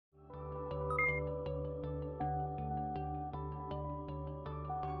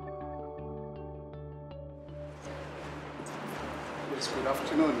Yes, good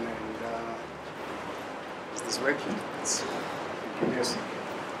afternoon. And is this working? Yes.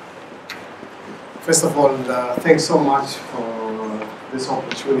 First of all, thanks so much for this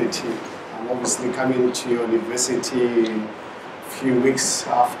opportunity. I'm obviously coming to your university a few weeks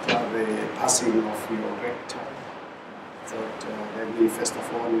after the passing of your rector. I thought let me first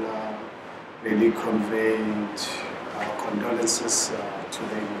of all really convey our condolences to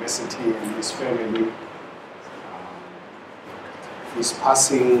the university and his family. His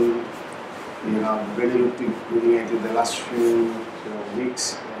passing, really looking at it the last few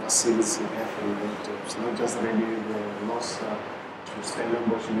weeks ever since it happened. It's not just really the loss to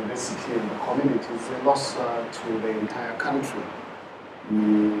Stellenbosch University and the community, it's a loss to the entire country.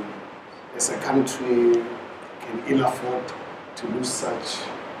 We, as a country, can ill afford to lose such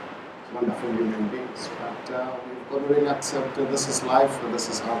wonderful human beings, but we've got to really accept that this is life and this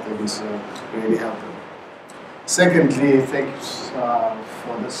is how things really happen. Secondly, thanks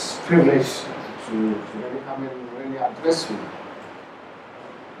for this privilege to really come and really address you.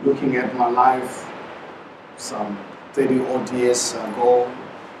 Looking at my life some 30 odd years ago,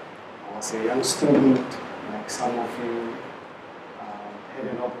 I was a young student, like some of you. Had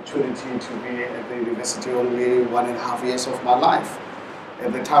an opportunity to be at the university only 1.5 years of my life.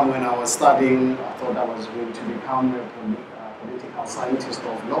 At the time when I was studying, I thought I was going to become a political scientist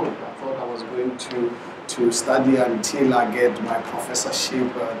of law. I thought I was going to study until I get my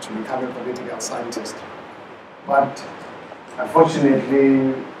professorship to become a political scientist. But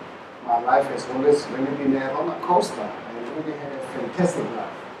unfortunately, my life has always really been a roller coaster. I really had a fantastic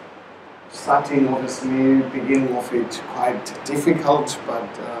life. Starting, obviously, beginning of it quite difficult, but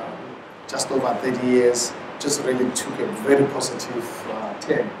just over 30 years, just really took a very positive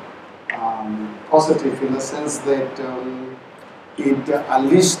turn. Positive in the sense that it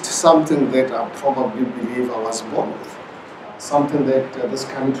unleashed something that I probably believe I was born with. Something that this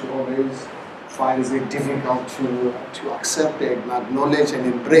country always finds it difficult to accept and acknowledge and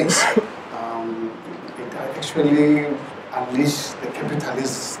embrace. It actually unleashed the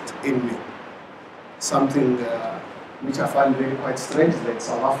capitalist in me. Something which I find really quite strange that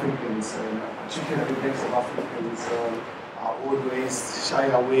South Africans, particularly black South Africans, are always shy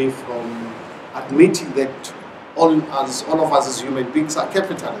away from admitting that all of us as human beings are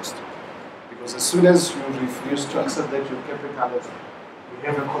capitalists. Because as soon as you refuse to accept that you're capitalist,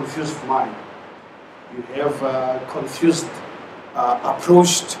 you have a confused mind. You have a confused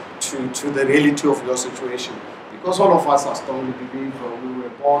approach to the reality of your situation. Because all of us, I strongly believe, we were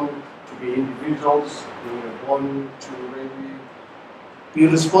born to be individuals, we were born to really be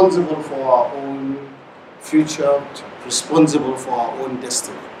responsible for our own future, responsible for our own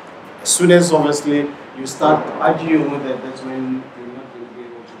destiny. As soon as, obviously, you start arguing with that, that's when you're not going to be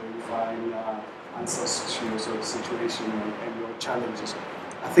able to really find answers to your sort of situation and your challenges.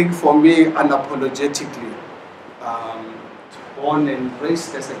 I think for me, unapologetically, born and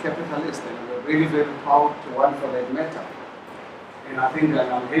raised as a capitalist, and we're really very proud to one for that matter. And I think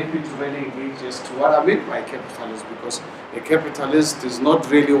that I'm happy to really engage as to what I mean by capitalist, because a capitalist is not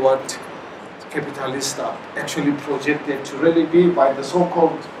really what capitalists are actually projected to really be by the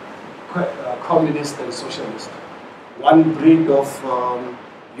so-called communist and socialist. One breed of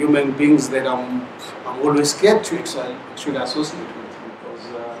human beings that I'm always scared to actually associate with,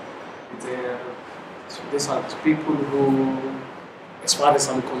 because these are people who, as far as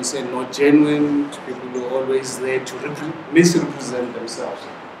I'm concerned, not genuine, people who are always there to misrepresent themselves.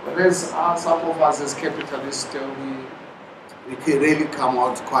 Whereas some of us as capitalists, we can really come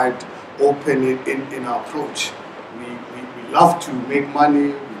out quite open in our approach. We love to make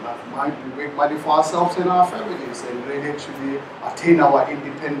money, we make money for ourselves and our families and really actually attain our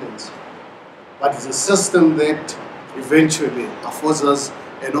independence. But it's a system that eventually affords us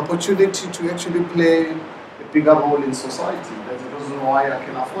an opportunity to actually play a bigger role in society. That's the reason why I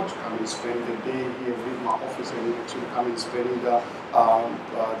can afford to come and spend the day here with my office and actually come and spend the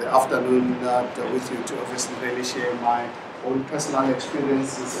afternoon with you to obviously really share my own personal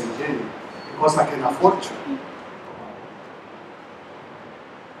experiences and journey, because I can afford to.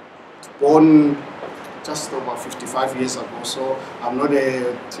 Born just over 55 years ago, so I'm not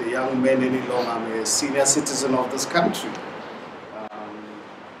a young man any longer, I'm a senior citizen of this country.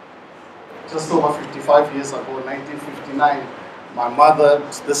 Just over 55 years ago, 1959, my mother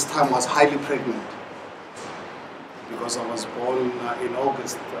this time was highly pregnant, because I was born in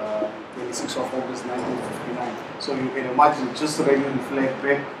August, 26th of August 1959. So you can imagine, just really reflect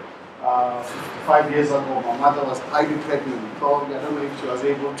back 55 years ago, my mother was highly pregnant. Probably, I don't know if she was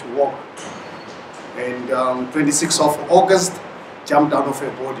able to walk. And 26th of August, jumped out of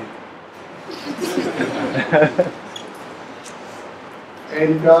her body.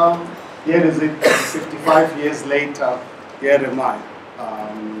 And here is it, 55 years later, here am I.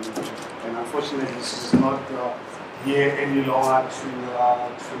 And unfortunately, she's not here any longer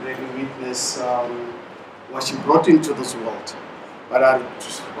to really witness what she brought into this world. But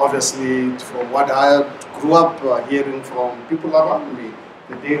obviously, from what I grew up hearing from people around me,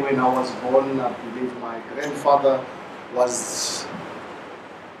 the day when I was born, I believe my grandfather was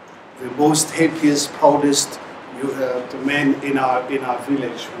the most happiest, proudest man in our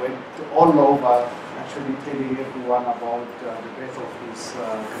village. Went all over, actually telling everyone about the birth of his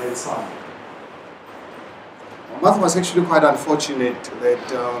grandson. My mother was actually quite unfortunate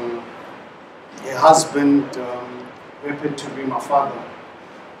that her husband, who happened to be my father,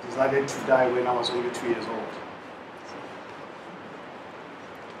 decided to die when I was only 2 years old.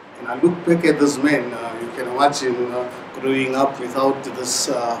 And I look back at this man, you can imagine growing up without this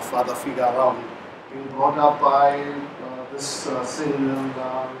father figure around, being brought up by this single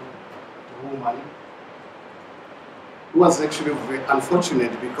woman, who was actually very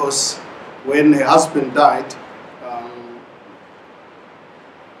unfortunate because when her husband died,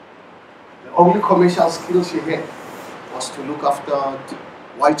 the only commercial skill she had was to look after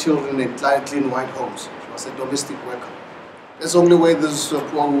white children and clean white homes. She was a domestic worker. That's the only way this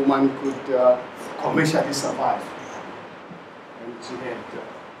poor woman could commercially survive. And she had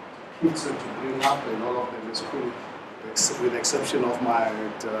kids to bring up, and all of them in school, with the exception of my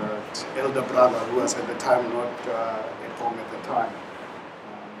elder brother, who was at the time not at home at the time.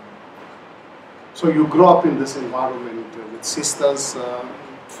 So you grow up in this environment with sisters,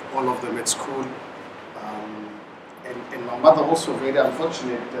 all of them at school. And my mother also very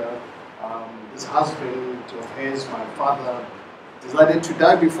unfortunate. This husband of hers, my father, decided to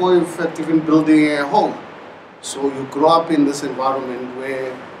die before in fact even building a home. So you grow up in this environment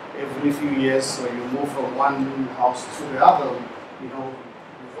where every few years you move from one house to the other. You know,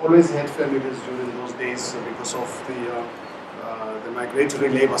 we've always had families during those days because of the migratory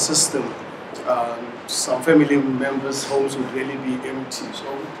labor system. Some family members' homes would really be empty.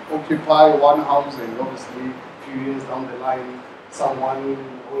 So occupy one house, and obviously a few years down the line, someone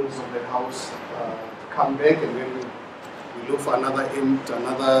owners of that house come back, and then we look for another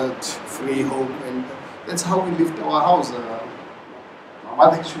free home, and that's how we lived our house. My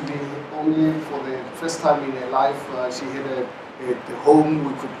mother actually, only for the first time in her life, she had a home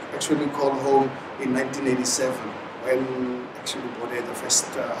we could actually call home in 1987, when actually bought her the first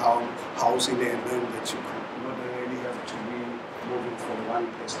house in her home that you could not really have to be moving from one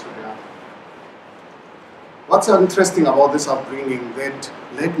place to the other. What's interesting about this upbringing that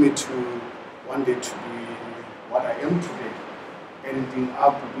led me to one day to be what I am today, ending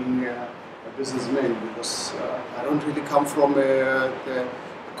up being a businessman, because I don't really come from a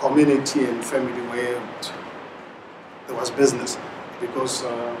community and family where there was business, because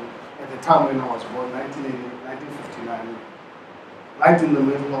at the time when I was born, 1959, right in the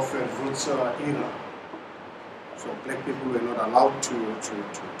middle of a roots era. So black people were not allowed to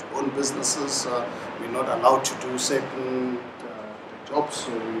own businesses, we're not allowed to do certain jobs,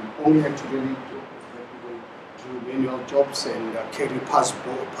 so we only had to really do manual jobs and carry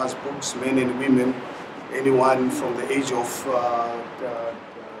passbooks, men and women, anyone from the age of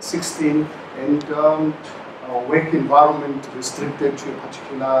 16, and work environment restricted to a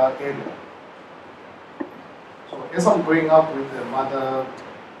particular area. So as I'm growing up with a mother,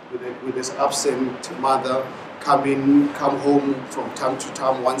 with this absent mother, come home from time to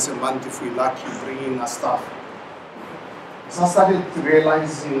time, once a month if we're lucky, bringing us stuff. So I started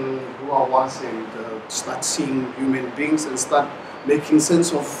realizing who I was and start seeing human beings and start making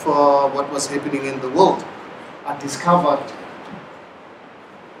sense of what was happening in the world. I discovered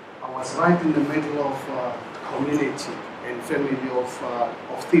I was right in the middle of a community and family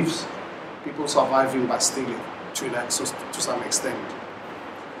of thieves, people surviving by stealing to some extent.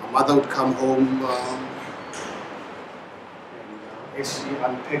 My mother would come home and as she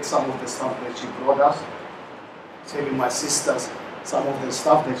unpacked some of the stuff that she brought us, telling my sisters some of the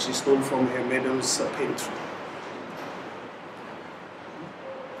stuff that she stole from her madam's pantry.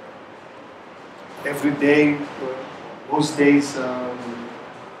 Every day, most days,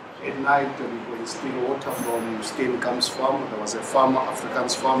 at night, we go and steal water from Steenkamps farm. There was a farmer,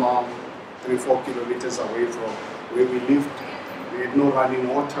 Afrikaans farmer, 3-4 kilometers away from where we lived. We had no running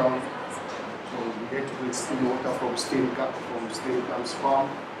water, so we had to go and steal water from Steenkamps farm.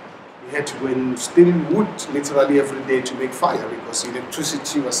 We had to go and steal wood literally every day to make fire, because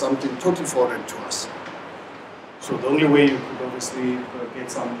electricity was something totally foreign to us. So the only way you could obviously get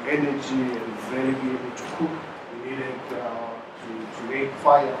some energy and really be able to cook, you needed to make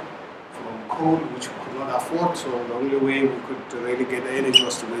fire from coal, which we could not afford, so the only way we could really get the energy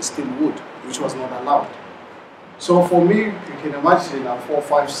was to waste steel wood, which was not allowed. So for me, you can imagine, I'm 4,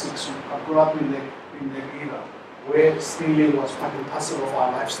 5, 6, I grew up in the era where stealing was part and parcel of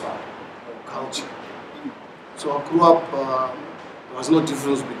our lifestyle, or culture. So I grew up, there was no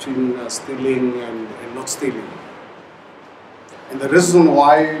difference between stealing and not stealing. And the reason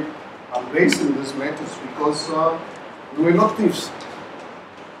why I'm raising this matter is because we were not thieves.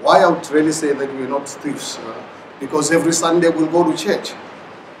 Why I would really say that we were not thieves? Because every Sunday we'll go to church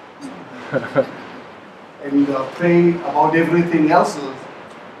and pray about everything else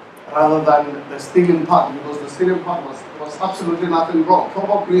rather than the stealing part, because the stealing part was absolutely nothing wrong.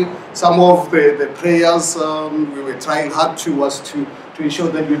 Probably some of the prayers we were trying hard to was to ensure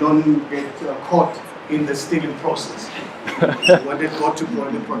that we don't get caught in the stealing process. We wanted God to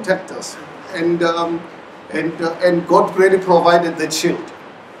really protect us, and God really provided the shield.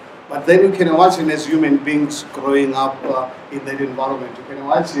 But then you can imagine, as human beings growing up in that environment, you can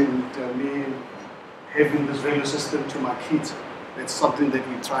imagine me having this value system to my kids. It's something that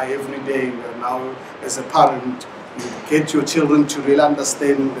we try every day. Now, as a parent, you get your children to really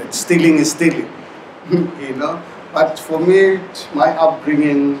understand that stealing is stealing, you know. But for me, my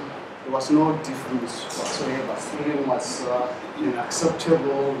upbringing, there was no difference whatsoever. Stealing was an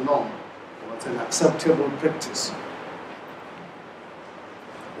acceptable norm. It was an acceptable practice.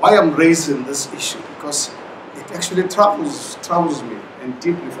 Why I'm raising this issue? Because it actually troubles me, and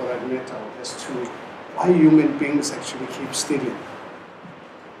deeply for that matter, as to why human beings actually keep stealing.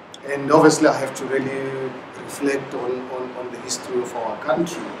 And obviously I have to really reflect on the history of our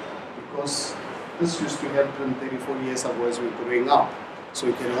country, because this used to happen 34 years ago as we were growing up. So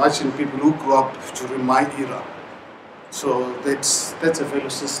you can imagine people who grew up during my era. So that's a value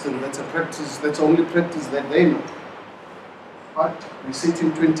system, that's a practice, that's the only practice that they know. But we sit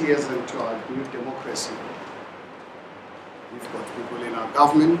in 20 years into our new democracy. We've got people in our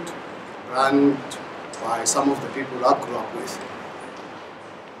government run by some of the people I grew up with.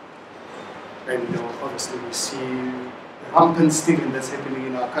 And obviously we see the rampant stealing that's happening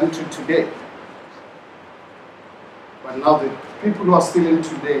in our country today. But now the people who are stealing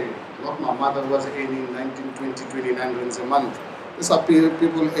today, not my mother who was earning 19, 20, 29 rands a month. These are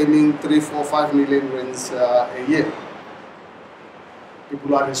people earning 3, 4, 5 million rands a year. People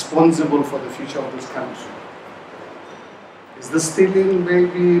who are responsible for the future of this country. Is the stealing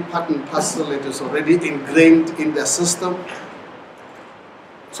maybe part and parcel? It is already ingrained in the system.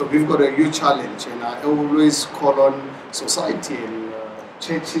 So we've got a huge challenge, and I always call on society and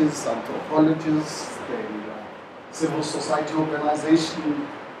churches, anthropologists, and civil society organizations.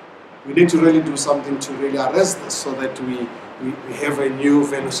 We need to really do something to really arrest this, so that we have a new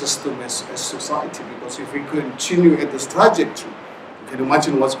value system as society. Because if we continue at this trajectory, you can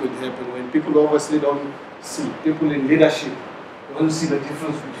imagine what's going to happen when people obviously don't see, people in leadership don't see the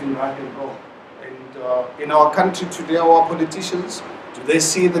difference between right and wrong. And in our country today, our politicians, do they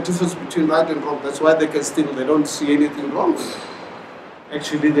see the difference between right and wrong? That's why they can steal. They don't see anything wrong with it.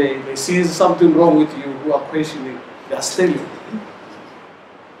 Actually, they see something wrong with you who are questioning. They are stealing.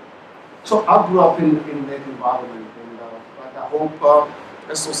 So I grew up in that environment, and but I hope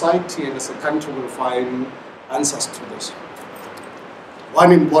as society and as a country will find answers to this.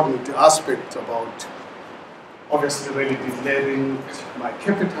 One important aspect about obviously really declaring my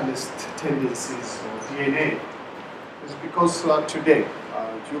capitalist tendencies or DNA is because today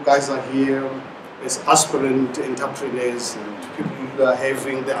you guys are here as aspirant entrepreneurs and people who are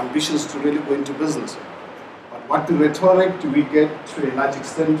having the ambitions to really go into business. But what the rhetoric do we get to a large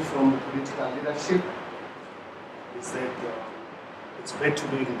extent from the political leadership is that it's bad to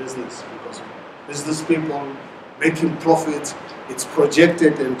be in business, because business people making profits, it's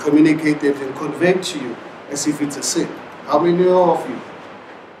projected and communicated and conveyed to you as if it's a sin. How many of you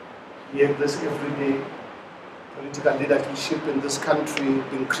hear this every day? Political leadership in this country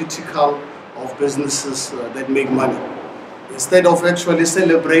being critical of businesses that make money. Instead of actually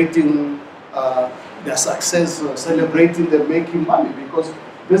celebrating their success, celebrating them making money, because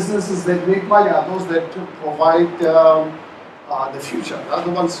businesses that make money are those that provide the future. They're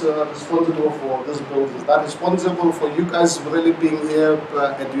the ones responsible for this building. They're responsible for you guys really being here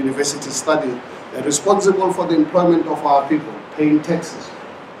at university studying. They're responsible for the employment of our people, paying taxes.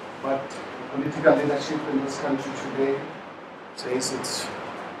 But the political leadership in this country today says it's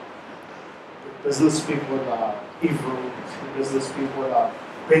business people are evil, business people are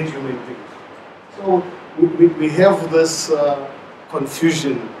bad human beings. So we have this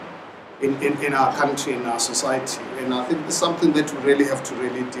confusion in our country, in our society, and I think it's something that we really have to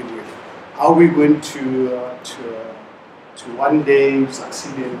really deal with. How are we going to to one day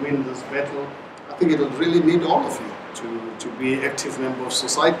succeed and win this battle, I think it will really need all of you to be active member of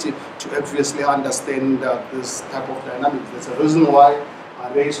society, to obviously understand this type of dynamics. There's a reason why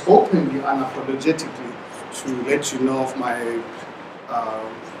I raise openly, unapologetically, to let you know of my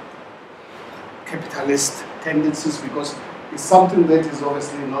capitalist tendencies, because it's something that is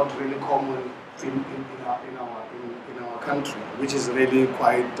obviously not really common in our country, which is really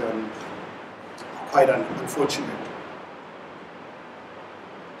quite unfortunate.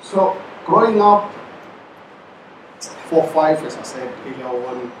 So growing up, 4-5, as I said earlier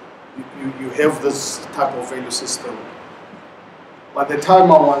on, you have this type of value system. By the time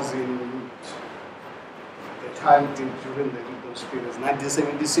I was during those periods,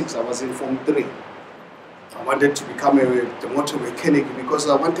 1976, I was in Form 3. I wanted to become a motor mechanic because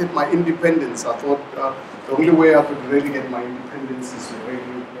I wanted my independence. I thought the only way I could really get my independence is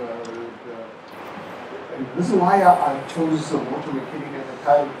really. And the reason why I chose motor mechanic at the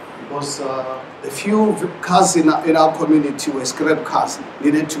time, because the few cars in our community were scrap cars,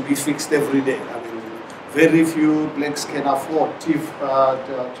 needed to be fixed every day. I mean, very few blacks can afford to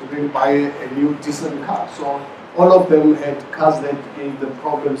really buy a new decent car. So all of them had cars that gave them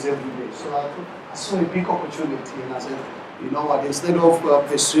problems every day. So I saw a big opportunity, and I said, you know what, instead of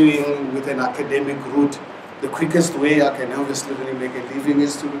pursuing with an academic route, the quickest way I can obviously really make a living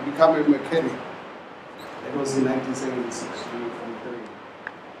is to become a mechanic. That was in 1976, Form 3.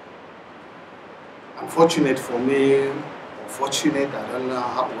 Unfortunate for me, or fortunate, I don't know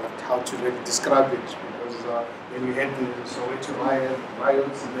how to really describe it, because when we had the Soweto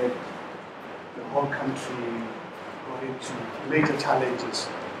riots, the whole country got into major challenges.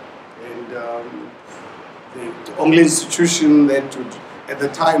 And the only institution that would, at the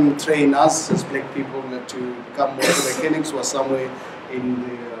time, train us as black people to become motor mechanics was somewhere in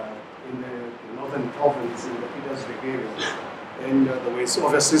the northern province, in the Pietersburg area. And there was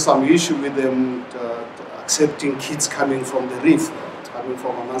obviously some issue with them accepting kids coming from the reef, coming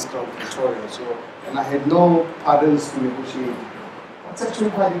from Amanskraal, Pretoria. So, and I had no parents to negotiate. What's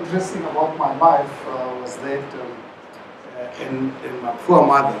actually quite interesting about my life was that, and my poor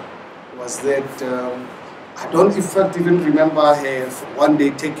mother, was that I don't in fact even remember her one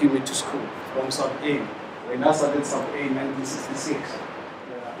day taking me to school from Sub A. When I started Sub A in 1966,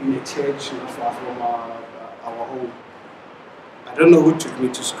 in a church not far from our home. I don't know who took me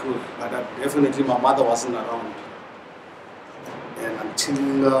to school, but definitely my mother wasn't around. And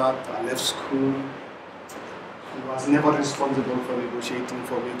until I left school, she was never responsible for negotiating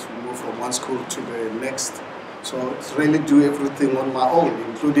for me to move from one school to the next. So to really do everything on my own,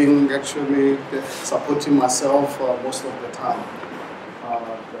 including actually supporting myself most of the time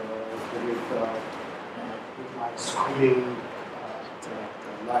with my schooling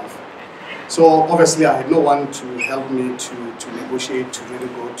life. So obviously I had no one to help me to negotiate to really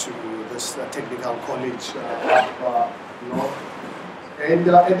go to this technical college and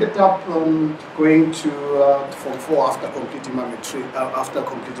ended up going to Form 4 after completing my matric, after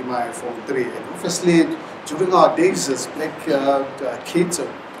completing my Form 3. And obviously during our days as black kids,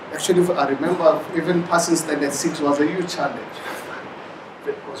 actually I remember even passing Standard 6 was a huge challenge,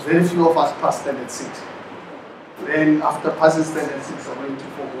 because very few of us passed Standard 6. Then after passing Standard 6, I went to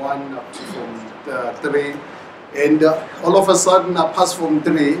Form 1 up to Form 3, and all of a sudden I passed Form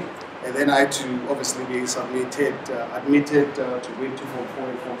 3, and then I had to obviously be admitted to go into Form 4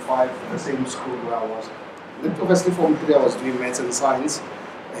 and Form 5 the same school where I was. But obviously Form 3 I was doing maths and science,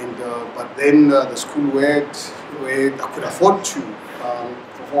 and but then the school where I could afford to.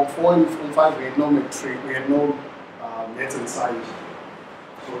 For Form 4 and Form 5 we had no matric, we had no maths and science.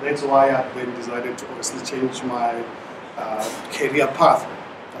 So that's why I then decided to obviously change my career path.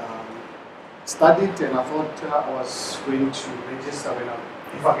 Studied, and I thought I was going to register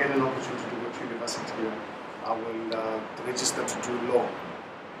if I get an opportunity to go to university, I will register to do law.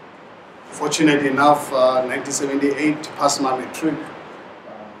 Fortunately enough, 1978, passed my matric,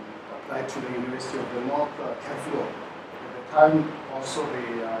 applied to the University of the North, Cathlo. At the time, also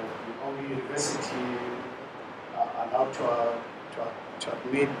the only university allowed to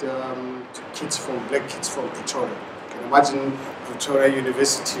admit black kids from Pretoria. You can imagine Pretoria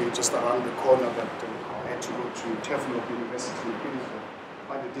University just around the corner, but I had to go to Cathlo University in Petersburg.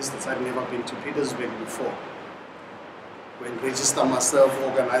 Quite a distance. I'd never been to Petersburg before. When I registered myself,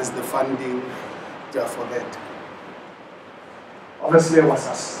 organized the funding for that. Obviously, I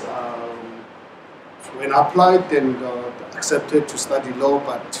was when I applied and accepted to study law,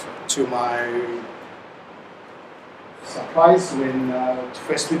 but to my surprise, when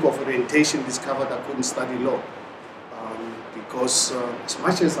first week of orientation discovered I couldn't study law, because as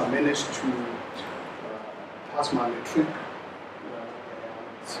much as I managed to passed my matric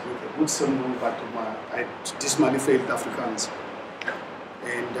with a good symbol, but I dismally failed Afrikaans.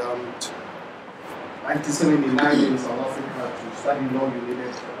 And 1979 in South Africa, to study law, you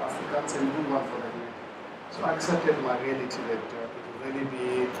needed Afrikaans and good one for that. So I accepted my reality that it would really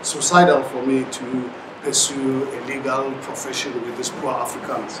be suicidal for me to pursue a legal profession with these poor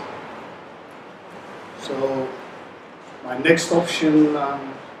Africans. So my next option,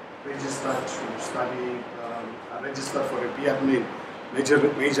 registered to study, I registered for a BAdmin,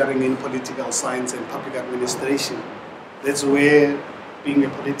 majoring in political science and public administration. That's where being a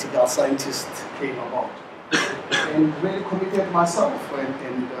political scientist came about. And really committed myself,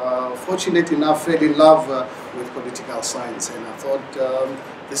 and fortunate enough, fell in love with political science. And I thought,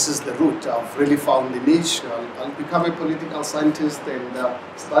 this is the route. I've really found the niche. I'll become a political scientist and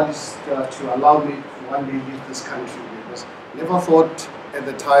studies to allow me to one day leave this country. Because never thought at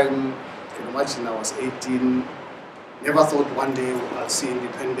the time, you can imagine I was 18, never thought one day I'll see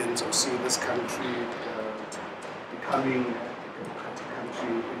independence or see this country becoming a democratic country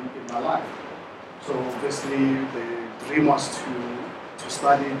in my life. So obviously the dream was to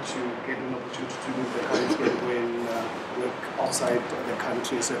study, to get an opportunity to leave the country and go and work outside the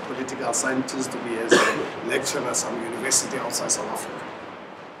country as a political scientist, to be as a lecturer at some university outside South Africa.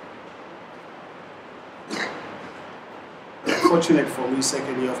 Fortunate for me,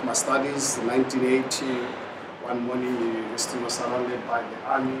 second year of my studies, 1980, one morning the university was surrounded by the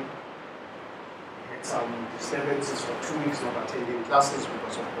army. We had some disturbances for 2 weeks, not attending classes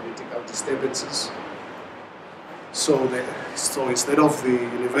because of political disturbances. So instead of the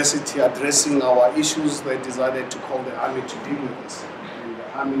university addressing our issues, they decided to call the army to deal with us. And the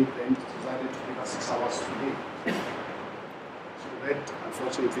army then decided to give us 6 hours to leave. So that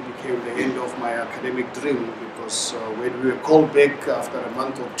unfortunately became the end of my academic dream, because when we were called back after a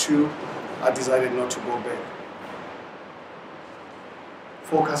month or two, I decided not to go back.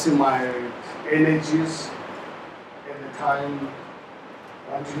 Focusing my energies at the time,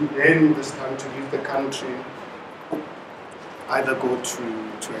 until then this time to leave the country, either go to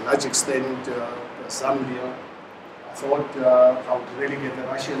a large extent Zambia. I thought I would really get the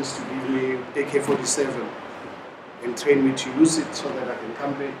Russians to give me AK-47 and train me to use it so that I can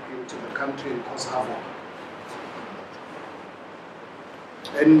come back into the country and cause havoc.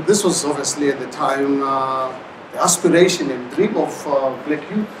 And this was obviously at the time the aspiration and dream of black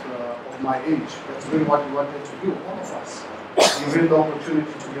youth of my age. That's really what we wanted to do, all of us. Given the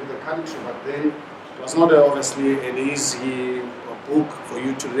opportunity to leave the country, but then it was not obviously an easy book for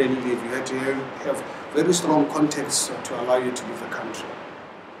you to really live. You had to have very strong context to allow you to leave the country.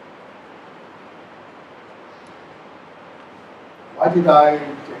 Why did I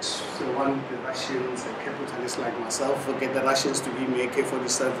want the Russians, a capitalist like myself, get the Russians to give me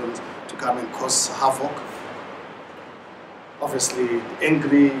AK-47s to come and cause havoc? Obviously,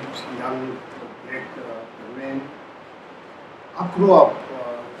 angry young black men. I grew up,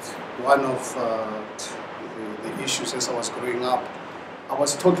 one of the issues as I was growing up, I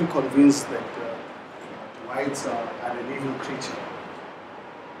was totally convinced that whites are an evil creature.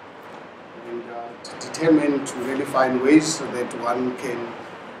 And determined to really find ways so that one can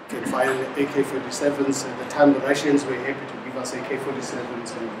find AK-47s. At the time, the Russians were happy to give us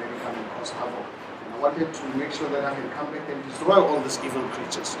AK-47s and really come and cause havoc. And I wanted to make sure that I can come back and destroy all these evil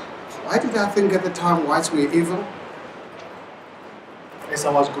creatures. Why did I think at the time whites were evil? As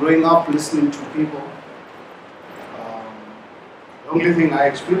I was growing up listening to people, the only thing I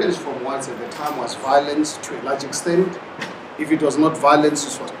experienced from whites at the time was violence to a large extent. If it was not violence,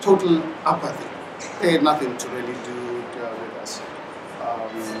 it was total apathy. They had nothing to really do with us.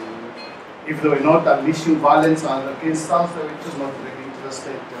 If they were not unleashing violence against us, they were just not really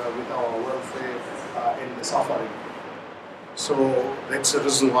interested with our welfare and the suffering. So that's the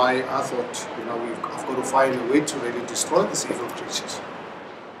reason why I thought, I've got to find a way to really destroy these evil creatures.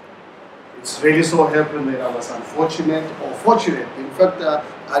 It's really so happened that I was unfortunate or fortunate. In fact,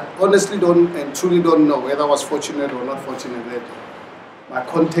 I honestly don't and truly don't know whether I was fortunate or not fortunate that my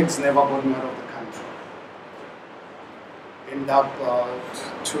contacts never got me out of the country. End up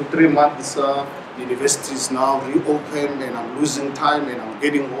 2-3 months, university is now reopened and I'm losing time and I'm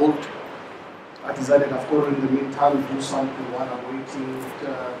getting old. I decided I've got to, in the meantime, do something while I'm waiting to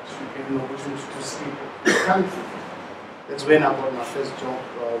get an opportunity to escape the country. That's when I got my first job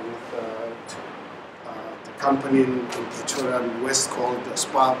with the company in Pretoria West called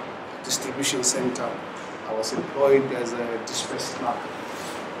Spa Distribution Center. I was employed as a dispatch clerk.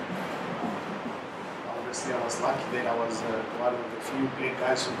 Obviously, I was lucky that I was one of the few black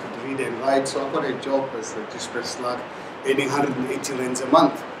guys who could read and write, so I got a job as a dispatch clerk, earning 180 rands a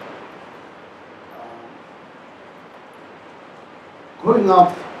month. growing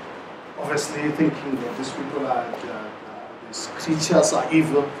up, obviously thinking that these people are, these creatures are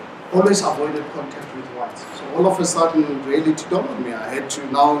evil, always avoided contact with whites. So all of a sudden, really to dawn on me, I had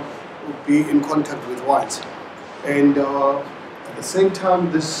to now be in contact with whites. And at the same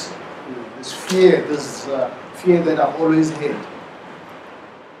time, this fear that I've always had,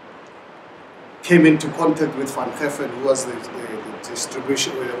 came into contact with Van Geffen, who was the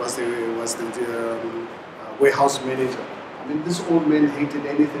distribution, was the warehouse manager. I mean, this old man hated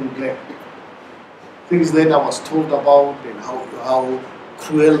anything black. Things that I was told about and how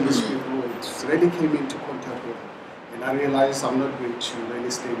cruel these people were, it really came into contact with them. And I realized I'm not going to really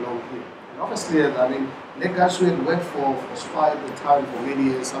stay long here. And obviously, I mean, black guys who had worked for SPY at the time for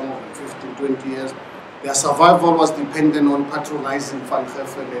many years, some of them 15, 20 years, their survival was dependent on patronizing Van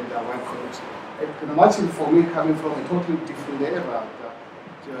Geffen and their work colleagues. You can imagine for me coming from a totally different era.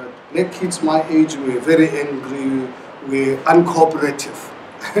 Black kids my age were very angry, were uncooperative,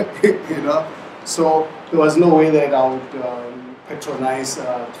 you know. So there was no way that I would patronize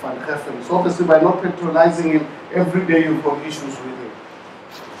Van Geffen. So obviously by not patronizing him, every day you've got issues with him.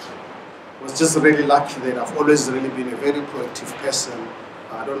 I was just really lucky that I've always really been a very proactive person.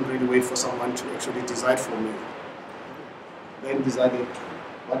 I don't really wait for someone to actually decide for me. Then decided,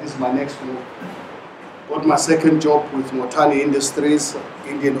 what is my next move? Got my second job with Motani Industries,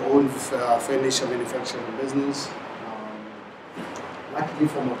 Indian-owned furniture manufacturing business. Luckily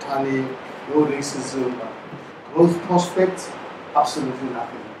for Motani, no racism, growth prospects, absolutely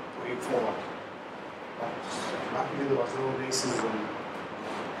nothing going forward. But luckily there was no racism.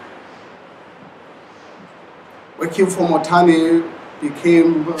 Working for Motani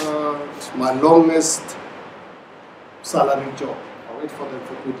became my longest salary job. I worked for them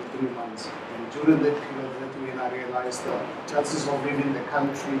for 23 months. And during that period, that's when I realized the chances of leaving the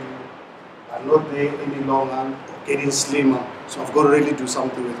country are not there any longer, getting slimmer. So I've got to really do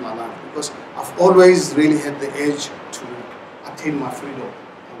something with my life, because I've always really had the urge to attain my freedom.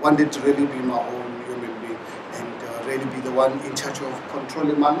 I wanted to really be my own human being and really be the one in charge of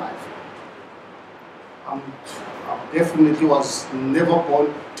controlling my life. I definitely was never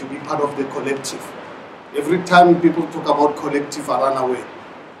born to be part of the collective. Every time people talk about collective, I run away,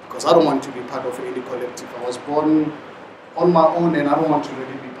 because I don't want to be part of any collective. I was born on my own and I don't want to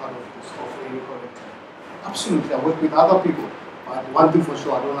really be part of this, of any collective. Absolutely, I work with other people, but one thing for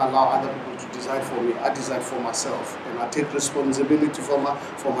sure, I don't allow other people to decide for me. I decide for myself, and I take responsibility for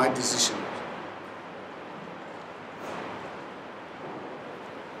my decisions.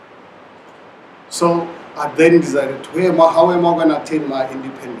 So I then decided, how am I going to attain my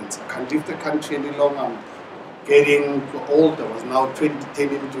independence? I can't leave the country any longer. I'm getting old. I was now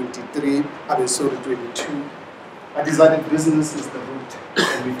 23. I mean, sorry, 22. I decided business is the route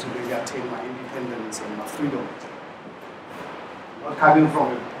for me to really attain my independence and my freedom. Not coming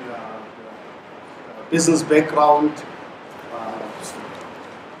from a business background,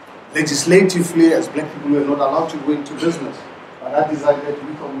 legislatively, as black people, were not allowed to go into business. But I decided that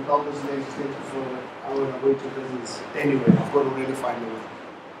without this legislative, I will go into business anyway. I've got to really find a way.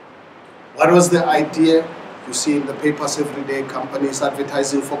 What was the idea? You see in the papers every day, companies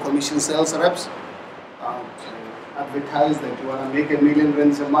advertising for commission sales reps. Advertise that you want to make R1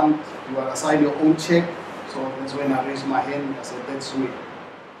 million a month, you want to sign your own check. So that's when I raised my hand. I said, that's me.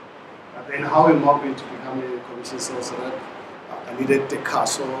 But then how am I going to become a commission sales rep? I needed a car,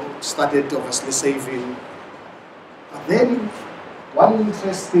 so started obviously saving. But then one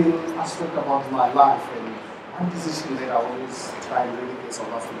interesting aspect about my life, and one decision that I always try and really get South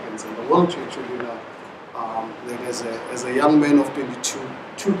Africans and the world to actually know, that as a young man of 22,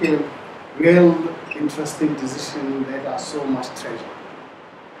 took a real interesting decision that I so much treasure.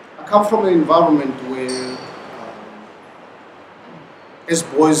 I come from an environment where, as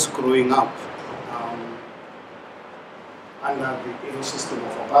boys growing up, under the evil system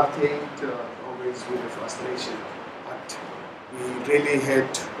of apartheid, always with the frustration. But we really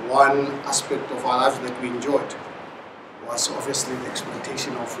had one aspect of our life that we enjoyed, was obviously the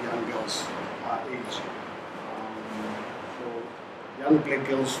exploitation of young girls our age. So young black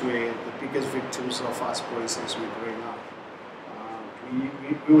girls were the biggest victims of us boys as we were growing up.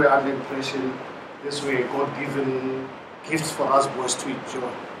 We were under impression this were God-given gifts for us boys to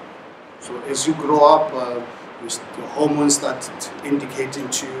enjoy. So as you grow up, your hormones start indicating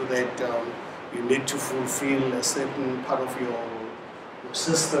to you that you need to fulfill a certain part of your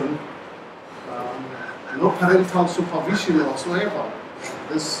system. No parental supervision whatsoever.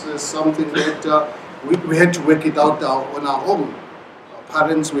 This is something that we had to work it out on our own. Our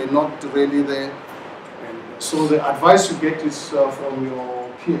parents were not really there. And so the advice you get is from your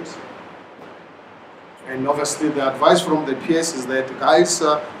peers. And obviously the advice from the peers is that, guys,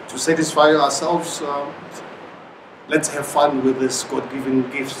 to satisfy ourselves, let's have fun with this God-given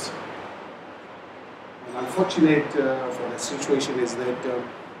gifts. And unfortunate for the situation is that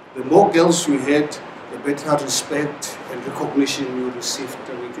the more girls you had, the better respect and recognition you received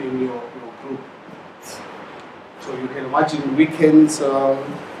within your group. So you can imagine weekends,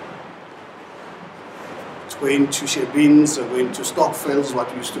 going to Shebins, going to Stockfields, what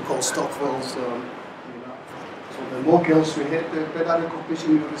we used to call Stockfields. So the more girls you had, the better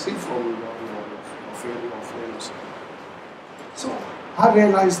recognition you receive from your friends. So I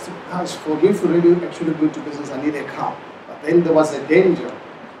realized, guys, for me to really actually go into business, I need a car. But then there was a danger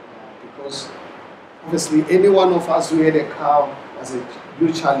because obviously any one of us who had a car was a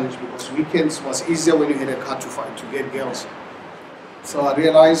huge challenge because weekends was easier when you had a car to get girls. So I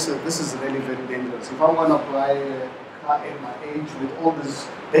realized that this is really very dangerous. If I'm going to buy a car at my age with all these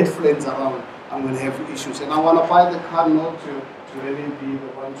dead friends around, I'm going to have issues. And I want to buy the car not to really be the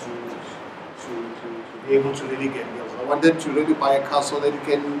one to be able to really get girls. I wanted to really buy a car so that it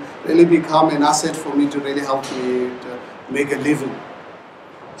can really become an asset for me to really help me to make a living.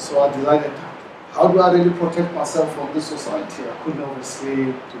 So I decided, how do I really protect myself from this society? I couldn't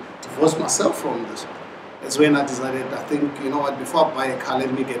obviously divorce myself from this. That's when I decided, I think, you know what, before I buy a car,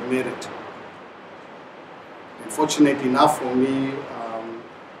 let me get married. And fortunately enough for me,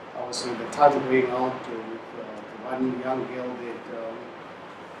 I was at the time going out with one young girl that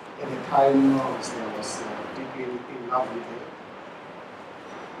at the time, obviously, I was deeply in love with her.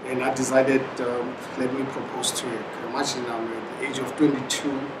 And I decided, let me propose to her. Imagine I'm at the age of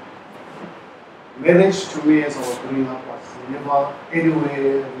 22. Marriage to me as I was growing up was never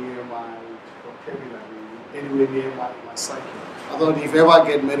anywhere near my vocabulary, anywhere near my psyche. I thought if ever I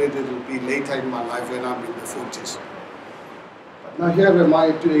get married, it will be later in my life when I'm in the 40s. But now here am I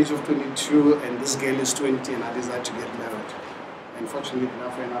at the age of 22 and this girl is 20 and I decide to get married. And fortunately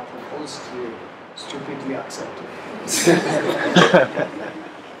enough, when I proposed, she stupidly accepted.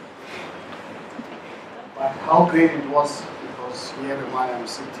 But how great it was, because here am I'm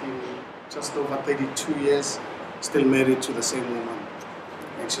sitting just over 32 years, still married to the same woman.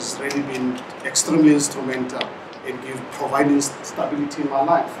 And she's really been extremely instrumental in providing stability in my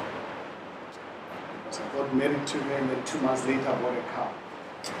life. Because I got married to her and then 2 months later I bought a car.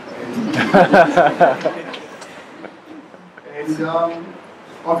 And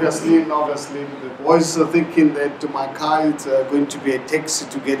obviously, the boys are thinking that my car is going to be a taxi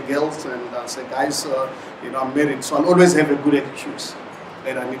to get girls. And I said, guys, you know, I'm married, so I'll always have a good excuse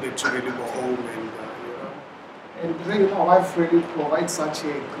that I needed to really go home and really my wife really provides such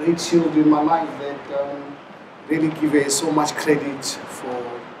a great shield in my life that really give her so much credit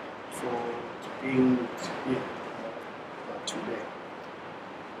for being here today.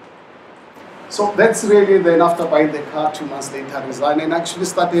 So that's really then after buying the car 2 months later I resigned and actually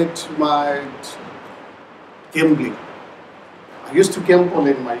started my gambling. I used to gamble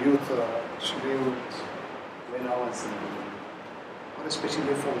in my youth actually when I was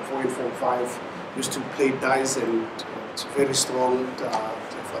especially Form 4 and Form 5, used to play dice and it's very strong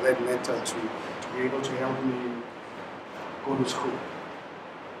for that matter to be able to help me go to school.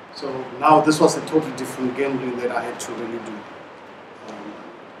 So now this was a totally different gambling that I had to really do.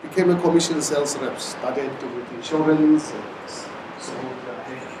 Became a commission sales rep, started with insurance, sold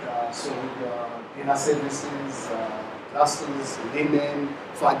dinner services, glasses, linen,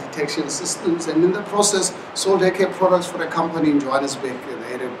 fire detection systems, and in the process sold hair care products for a company in Johannesburg.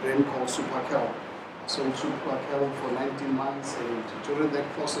 They had a brand called Supercal. Sold Supercal for 19 months, and during that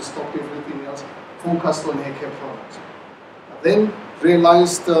process stopped everything else, focused on hair care products. But then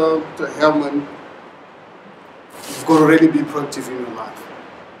realized, Herman, you've got to really be proactive in your life.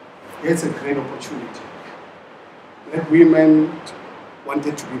 It's a great opportunity. Black women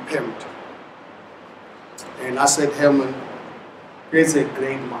wanted to be pimped. And I said, Herman, it's a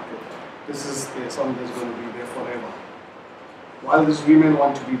great market. This is something that's going to be there forever. While these women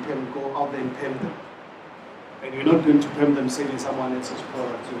want to be pimped, go out there and pimp them. And you're not going to pimp them selling someone else's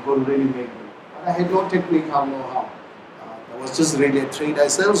products. You're going to really make them. But I had no technical know-how. I was just really a trader,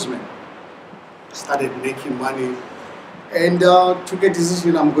 salesman. Started making money. And took a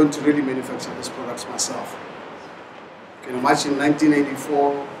decision, I'm going to really manufacture these products myself. You can imagine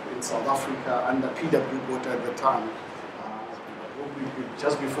 1984 in South Africa under PW Botha at the time.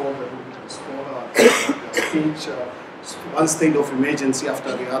 Just before the speech, one state of emergency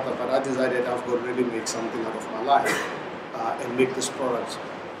after the other, but I decided I've got to really make something out of my life and make this product.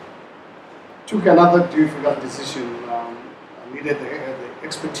 Took another difficult decision. I needed the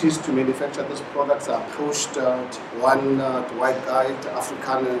expertise to manufacture these products. I approached one white guy,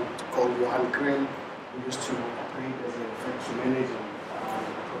 Afrikaner called Johan. who used to operate as a factory manager,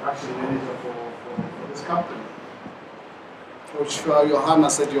 production manager for this company. Coach Johan, I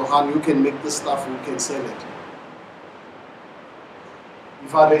said, Johan, you can make this stuff, you can sell it.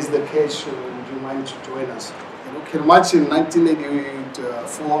 If I raise the cash, would you mind to join us? And you can imagine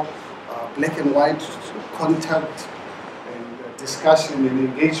 1984, black and white contact and discussion and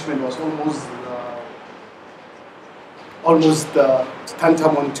engagement was almost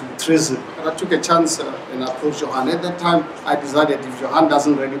tantamount to treason. And I took a chance and approached Johan. At that time, I decided if Johan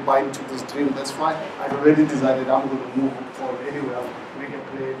doesn't really buy into this dream, that's fine. I'd already decided I'm going to move forward anywhere, make a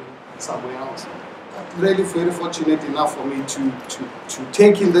play somewhere else. But really very fortunate enough for me to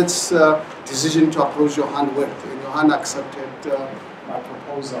take in this decision to approach Johan worked. And Johan accepted my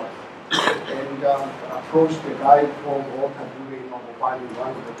proposal and approached the guy called Walter in one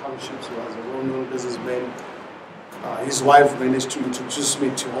of the townships who was a well-known businessman. His wife managed to introduce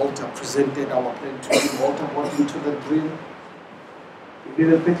me to Walter, presented our plan to him. Walter bought into the dream. We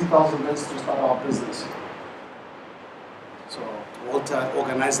needed 30,000 rand to start our business. So Walter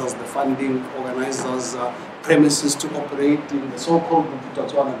organized us the funding, organized us premises to operate in the so-called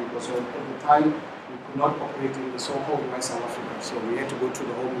Botswana, because at the time we could not operate in the so-called West South Africa. So we had to go to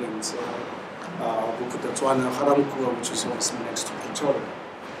the homelands, Botswana, Garamkua, which is obviously next to Pretoria.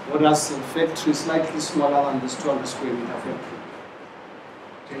 What was a factory slightly smaller than this 200 square meter factory.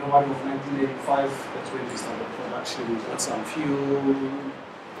 January of 1985, that's when we started production. We got some fuel,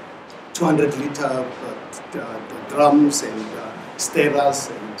 200 liter drums and stirrers,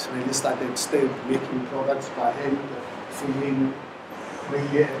 and really started making products by hand, filling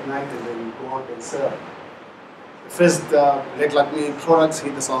really at night, and then go out and sell. The first Black Like Me products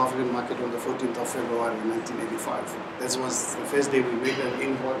hit the South African market on the 14th of February 1985. That was the first day we made an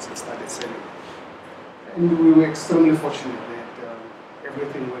invoice and started selling. And we were extremely fortunate that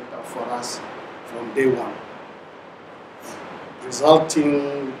everything worked out for us from day one,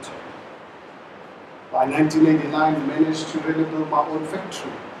 resulting by 1989 we managed to really build my own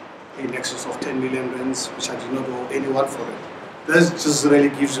factory in excess of 10 million rands, which I did not owe anyone for it. This just really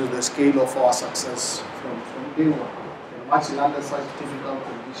gives you the scale of our success from day one. And much under such difficult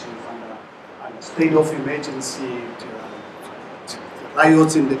conditions, under state of emergency,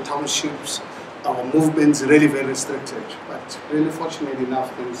 riots in the townships, our movements really very restricted. But really fortunate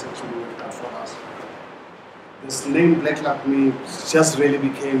enough, things actually worked out for us. This name Black Like Me just really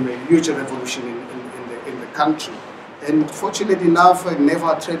became a huge revolution in the country. And fortunate enough, it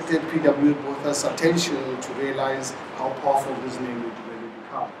never attracted PW Botha's attention to realize how powerful this name would really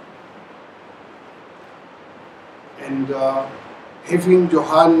become. And having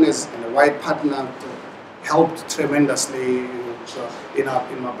Johan as a white partner helped tremendously in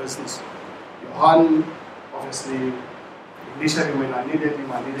my business. Johan, obviously, initially when I needed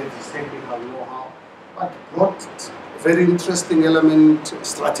him, I needed his technical know-how, but brought a very interesting element,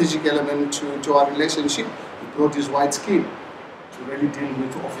 strategic element to our relationship. Brought his white skin to really deal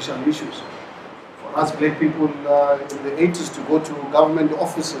with official issues. For us black people in the 80s, to go to government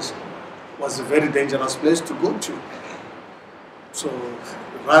offices was a very dangerous place to go to. So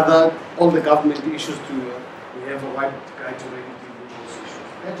rather all the government issues we have a white guy to really deal with those issues.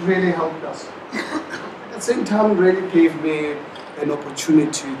 That really helped us. At the same time, really gave me an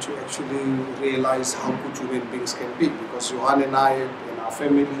opportunity to actually realize how good human beings can be, because Johan and I and our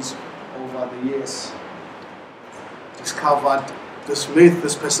families over the years discovered this myth,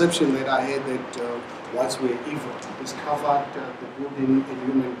 this perception that I had that whites were evil. Discovered the good in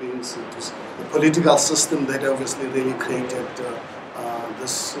human beings. It was the political system that obviously really created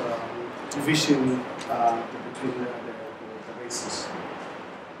this division between the races.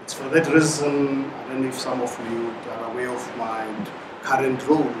 It's for that reason, I don't know if some of you are aware of my current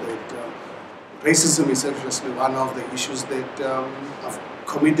role, that racism is obviously one of the issues that I've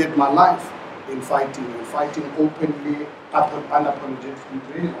committed my life in fighting, and fighting openly, unapologetically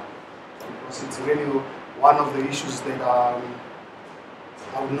to anyone, because it's really one of the issues that I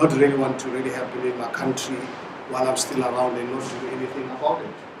would not really want to really happen in my country while I'm still around and not do anything about it.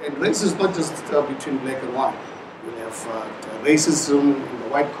 And race is not just between black and white. You have racism in the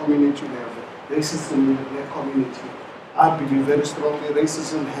white community, you have racism in the black community. I believe very strongly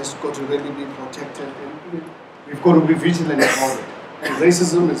racism has got to really be protected, and we've got to be vigilant about it. And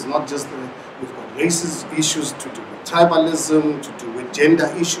racism is not just we've got racist issues to do with tribalism, to do with gender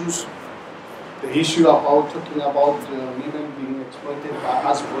issues. The issue about talking about women being exploited by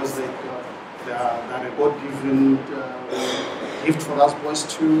us boys, that a God-given gift for us boys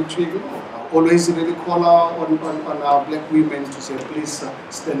to ignore. I always really call on our black women to say, please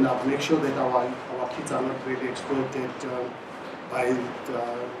stand up, make sure that our kids are not really exploited by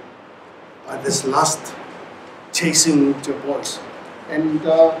this last chasing the boys. And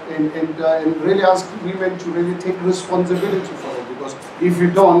really ask women to really take responsibility for it, because if you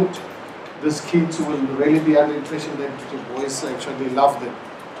don't, these kids will really be under the impression that the boys actually love them.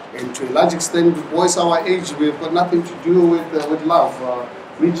 And to a large extent, the boys our age, we've got nothing to do with love.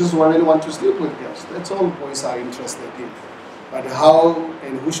 We just really want to sleep with girls. That's all boys are interested in. But how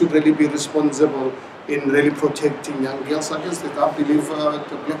and who should really be responsible in really protecting young girls against it? I believe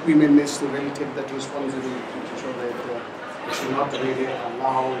the black women need to really take that responsibility to show that we should not really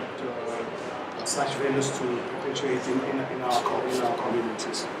allow such values to perpetuate in our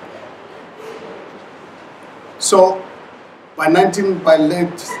communities. So by late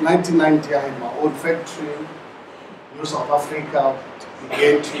 1990, I had my own factory. New South Africa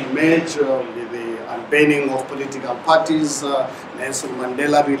began to emerge with the unbanning of political parties. Nelson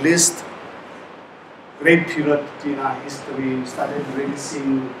Mandela released. Great period in our history, started really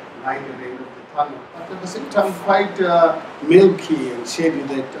seeing light at the end of the tunnel. But at the same time, quite milky and shady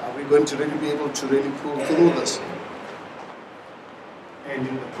that are we going to really be able to really pull through this? And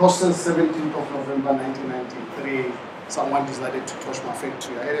in the process, 17th of November 1993, someone decided to torch my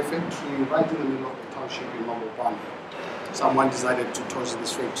factory. I had a factory right in the middle of the township in Mabopane. Someone decided to torch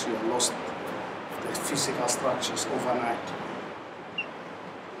this factory and lost the physical structures overnight.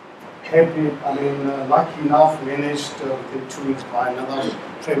 Happy, lucky enough, managed within 2 weeks buy another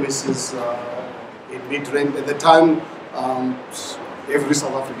premises in mid-range. At the time, every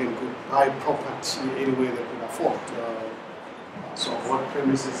South African could buy property anywhere they could afford. So I bought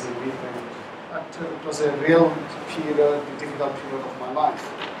premises in mid-range. But it was a real period, a difficult period of my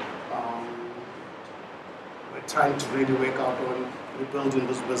life. We're trying to really work out on rebuilding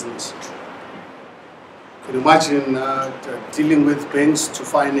this business. You can imagine dealing with banks to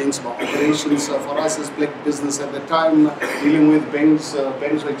finance my operations. For us as black business at the time, dealing with banks,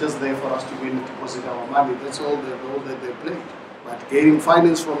 banks were just there for us to go and deposit our money. That's all the role that they played. But getting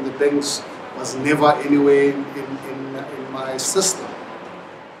finance from the banks was never anywhere in my system.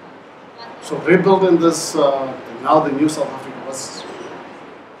 So rebuilding this, now the new South Africa was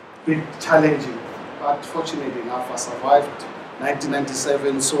a bit challenging. But fortunately enough, I survived.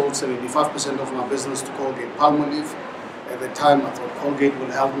 1997, sold 75% of my business to Colgate Palmolive. At the time, I thought Colgate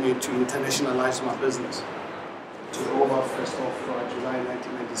would help me to internationalize my business. To over 1st of July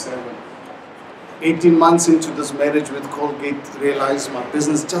 1997. 18 months into this marriage with Colgate, realized my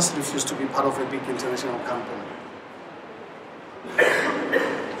business just refused to be part of a big international company.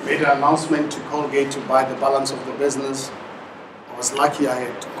 Made an announcement to Colgate to buy the balance of the business. I was lucky I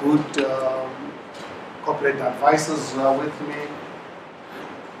had good corporate advisors with me.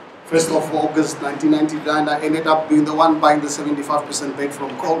 1st of August 1999, I ended up being the one buying the 75% back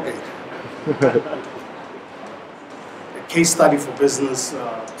from Colgate. A case study for business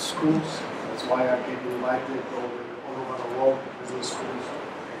schools. That's why I get invited all over the world, business schools,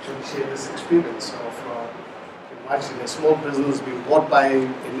 actually share this experience of actually a small business being bought by a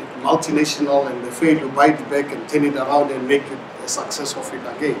multinational, and they fail to buy it back and turn it around and make it a success of it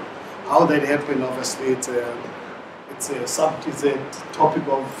again. How that happened, obviously, it's a topic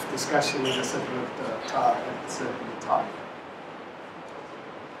of discussion at a separate time.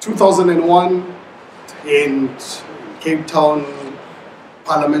 2001, in Cape Town,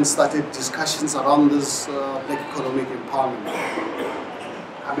 Parliament started discussions around this black economic empowerment,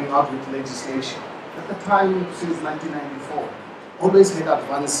 coming out with legislation. At the time, since 1994, always had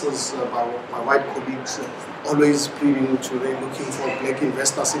advances by my white colleagues, always pleading to looking for black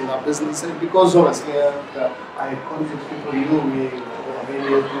investors in their business. And because obviously I had contacted people who knew me,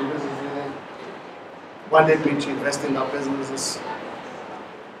 wanted me to invest in their businesses.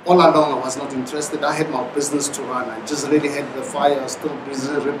 All along, I was not interested. I had my business to run. I just really had the fire, still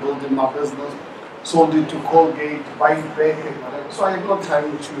busy rebuilding my business. Sold it to Colgate, buy it back, and whatever. So I had no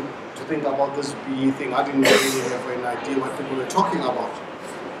time to think about this BE thing. I didn't really have an idea what people were talking about.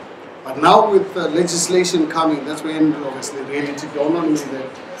 But now with legislation coming, that's when obviously reality dawned on me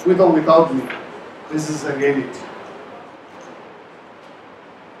that with or without me, this is a reality.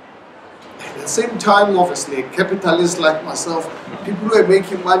 At the same time, obviously, capitalists like myself, people who were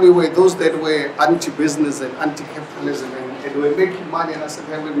making money were those that were anti-business and anti-capitalism, and were making money. And I said,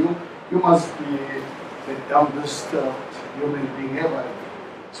 Herman, you must be the dumbest human being ever.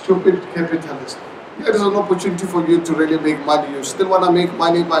 Stupid capitalist. Here is an opportunity for you to really make money. You still want to make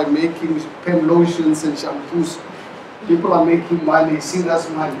money by making pen lotions and shampoos. People are making money, serious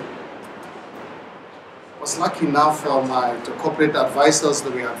money. I was lucky enough for the corporate advisors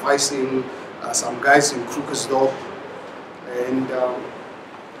that were advising some guys in Krugersdorp, and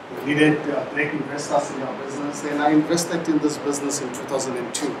we needed black investors in our business, and I invested in this business in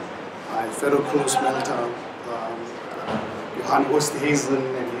 2002. my fellow close mentor, Johan Oosthuizen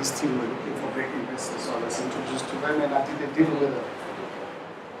and his team were looking for great investors, so I was introduced to them and I did a deal with them.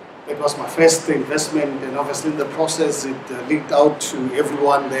 It was my first investment, and obviously in the process it leaked out to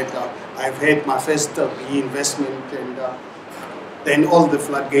everyone that I've had my first PE investment, and then all the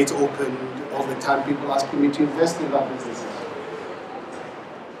floodgates opened, all the time people asking me to invest in that business.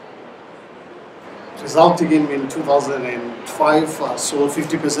 Resulting in 2005, I sold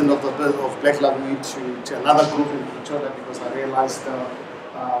 50% of Black Lab Weed to another group in Pretoria because I realized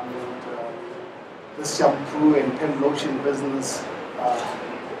this shampoo and pen lotion business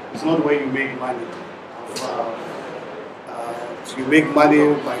is not where you make money. You make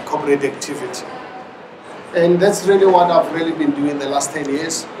money by corporate activity. And that's really what I've really been doing the last 10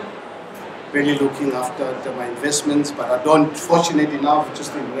 years. Really looking after my investments, but I don't, fortunate enough,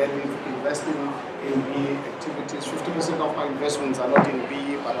 just really investing in BE activities. 50% of my investments are not in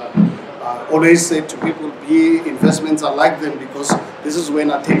BE, but I always say to people, BE investments, I like them because this is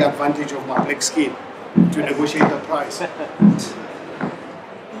when I take advantage of my black skin to negotiate the price.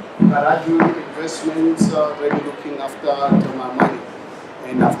 But I do investments, really looking after my money.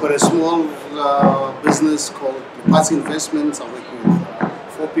 And I've got a small business called Lephatsi Investments. I work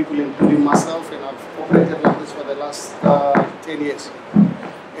with 4 people, including myself, and I've operated like this for the last 10 years.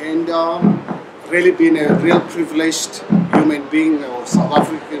 And really been a real privileged human being or South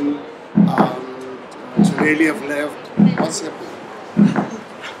African to really have lived. What's happening?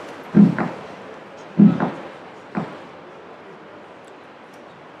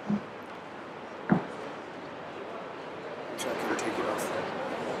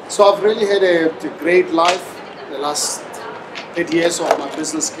 So I've really had a great life the last 30 years of my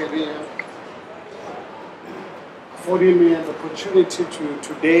business career, affording me an opportunity to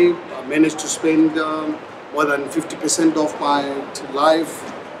today. I managed to spend more than 50% of my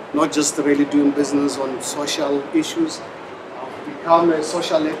life not just really doing business on social issues. I've become a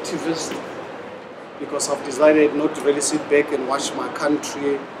social activist because I've decided not to really sit back and watch my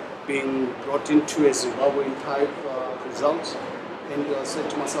country being brought into a Zimbabwean type results. And I said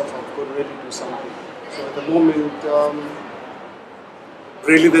to myself, I've got to really do something. So at the moment,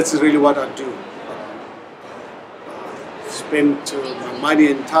 really that's really what I do. Spend my money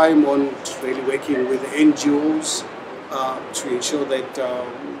and time on really working with NGOs to ensure that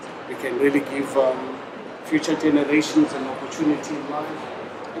we can really give future generations an opportunity in life.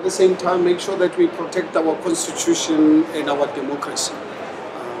 At the same time, make sure that we protect our constitution and our democracy.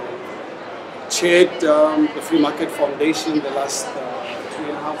 Chaired the Free Market Foundation the last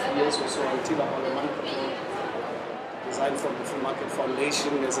 2.5 years or so, until about a month ago. Resigned from the Free Market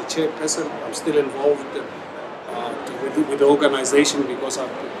Foundation as a chairperson. I'm still involved with the organization because I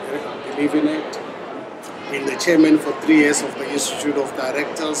believe in it. Been the chairman for 3 years of the Institute of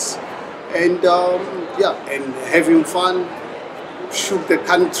Directors, and and having fun. Took the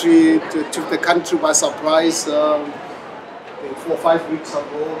country by surprise. 4 or 5 weeks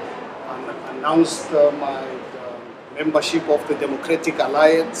ago, I announced my membership of the Democratic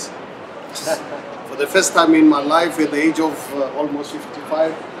Alliance. For the first time in my life, at the age of almost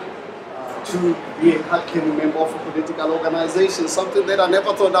 55, to be a card-carrying member of a political organization, something that I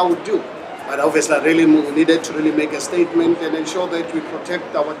never thought I would do. But obviously I really needed to really make a statement and ensure that we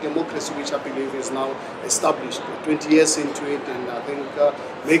protect our democracy, which I believe is now established. We're 20 years into it, and I think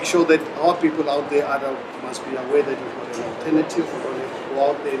make sure that our people out there must be aware that we've got an alternative. We don't have to go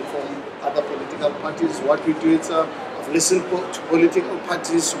out there and form other political parties. What we do is I've listened to political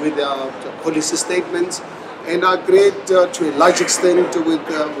parties with policy statements, and I agree to a large extent with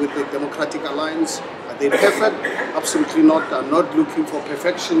the Democratic Alliance. Are they perfect? Absolutely not. I'm not looking for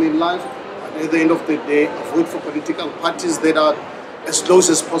perfection in life. But at the end of the day, I vote for political parties that are as close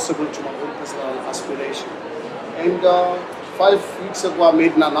as possible to my own personal aspiration. And 5 weeks ago, I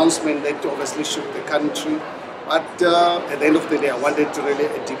made an announcement that obviously shook the country. But at the end of the day, I wanted to really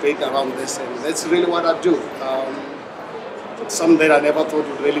debate around this, and that's really what I do. Something that I never thought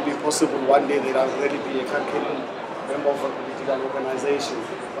would really be possible one day, that I'll really be a card-carrying member of a political organization.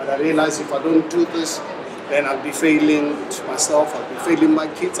 But I realized if I don't do this, then I'll be failing to myself, I'll be failing my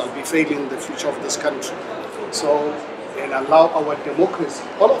kids, I'll be failing the future of this country. So, and allow our democracy,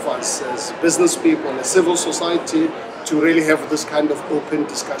 all of us as business people, as civil society, to really have this kind of open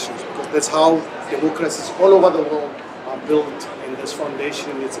discussions, because that's how democracies all over the world are built, and this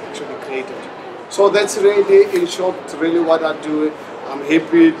foundation is actually created. So that's really, in short, really what I do. I'm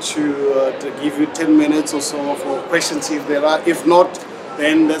happy to give you 10 minutes or so for questions if there are. If not,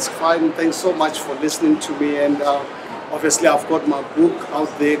 then that's fine. Thanks so much for listening to me. And obviously, I've got my book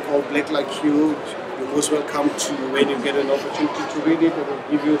out there called Black Like You. You most welcome to when you get an opportunity to read it. It will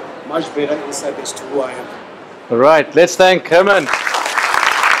give you much better insight as to who I am. All right, let's thank Herman.